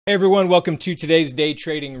Hey everyone, welcome to today's day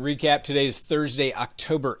trading recap. Today is Thursday,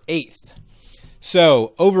 October 8th.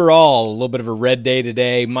 So overall, a little bit of a red day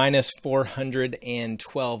today, minus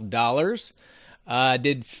 $412.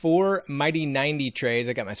 Did 4 Mighty 90 trades.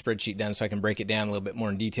 I got my spreadsheet done so I can break it down a little bit more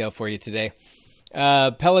in detail for you today.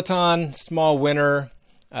 Peloton, small winner.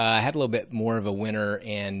 I had a little bit more of a winner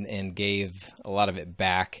and gave a lot of it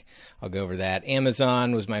back. I'll go over that.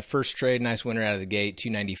 Amazon was my first trade. Nice winner out of the gate,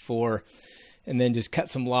 294. And then just cut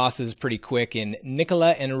some losses pretty quick in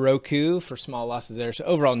Nikola and Roku for small losses there. So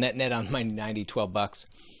overall net on Mighty 90, 12 bucks.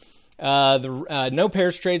 No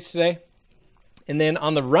pairs trades today. And then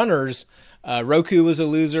on the runners, Roku was a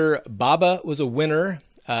loser. Baba was a winner.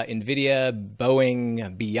 NVIDIA,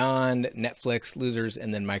 Boeing, Beyond, Netflix, losers,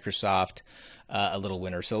 and then Microsoft, a little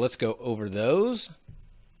winner. So let's go over those.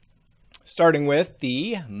 Starting with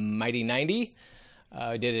the Mighty 90.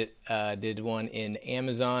 I did one in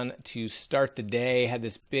Amazon to start the day. Had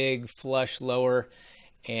this big flush lower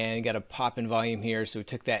and got a pop in volume here. So we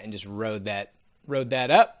took that and just rode that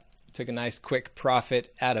up. Took a nice quick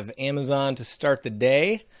profit out of Amazon to start the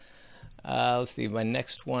day. Let's see, my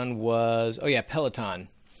next one was, Peloton.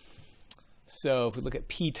 So if we look at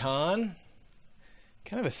Peloton,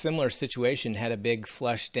 kind of a similar situation, had a big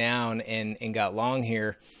flush down and got long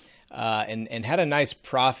here and had a nice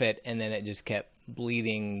profit, and then it just kept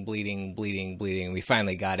bleeding. We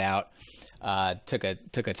finally got out, took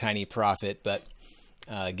a tiny profit, but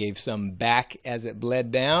gave some back as it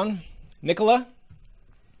bled down. Nikola,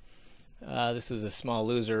 this was a small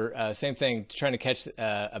loser. Same thing, trying to catch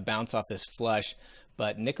a bounce off this flush,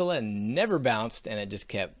 but Nikola never bounced and it just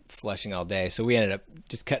kept flushing all day. So we ended up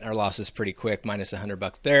just cutting our losses pretty quick, minus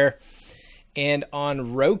 $100 there. And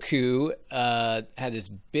on Roku, had this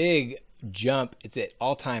big jump. It's at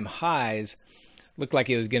all-time highs. Looked like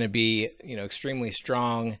it was going to be, extremely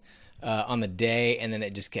strong on the day, and then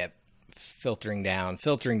it just kept filtering down.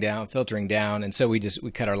 And so we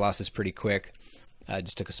cut our losses pretty quick.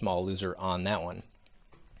 Just took a small loser on that one.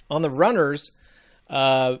 On the runners,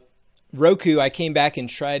 Roku, I came back and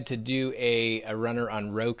tried to do a runner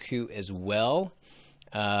on Roku as well.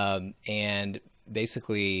 And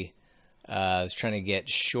basically, I was trying to get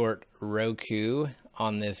short Roku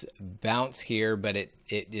on this bounce here, but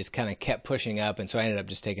it just kind of kept pushing up, and so I ended up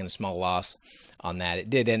just taking a small loss on that. It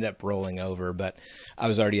did end up rolling over, but I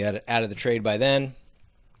was already out of the trade by then.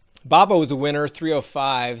 Baba was a winner,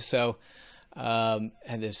 305. So had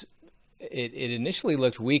this. It initially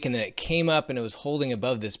looked weak, and then it came up and it was holding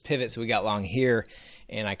above this pivot, so we got long here,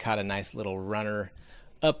 and I caught a nice little runner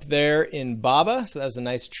up there in Baba. So that was a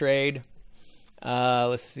nice trade.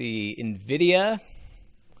 Let's see, NVIDIA.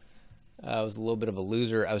 Was a little bit of a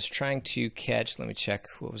loser. I was trying to catch, let me check,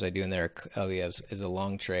 what was I doing there? Oh yeah, it was a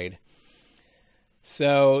long trade.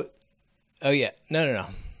 So, no.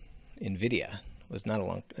 NVIDIA was not a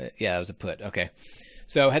long, yeah, it was a put, okay.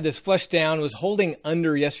 So had this flush down, was holding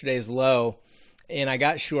under yesterday's low, and I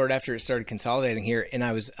got short after it started consolidating here, and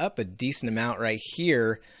I was up a decent amount right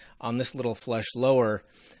here on this little flush lower.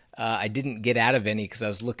 I didn't get out of any because I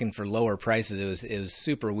was looking for lower prices. It was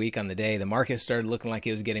super weak on the day. The market started looking like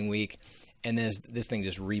it was getting weak, and then this thing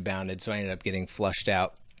just rebounded. So I ended up getting flushed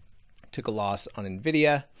out. Took a loss on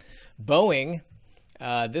NVIDIA. Boeing,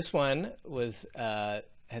 this one was had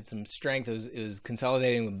some strength. It was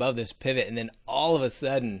consolidating above this pivot, and then all of a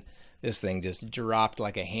sudden, this thing just dropped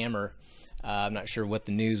like a hammer. I'm not sure what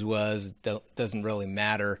the news was. Doesn't really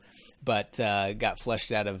matter. But got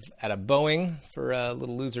flushed out of Boeing for a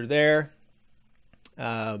little loser there.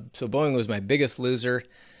 So Boeing was my biggest loser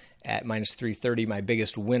at minus 330. My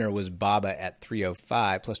biggest winner was Baba at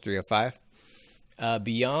 305, plus 305.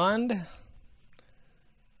 Beyond,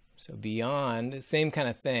 same kind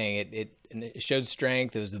of thing. It showed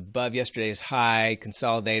strength. It was above yesterday's high,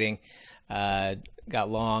 consolidating. Got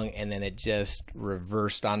long, and then it just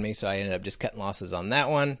reversed on me. So I ended up just cutting losses on that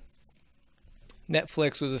one.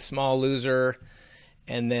 Netflix was a small loser,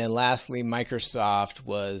 and then lastly, Microsoft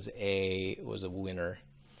was a winner.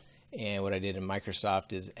 And what I did in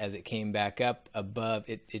Microsoft is, as it came back up above,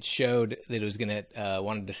 it showed that it was gonna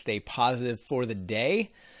wanted to stay positive for the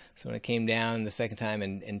day. So when it came down the second time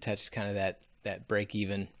and touched kind of that break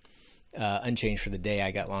even, unchanged for the day,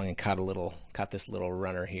 I got long and caught this little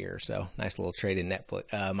runner here. So nice little trade in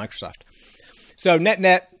Microsoft. So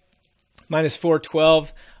net minus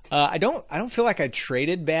 412. I don't feel like I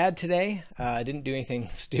traded bad today. I didn't do anything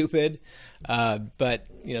stupid, but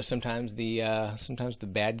sometimes the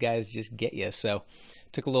bad guys just get you. So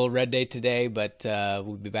took a little red day today, but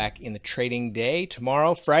we'll be back in the trading day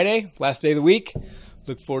tomorrow, Friday, last day of the week.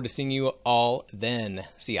 Look forward to seeing you all then.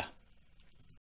 See ya.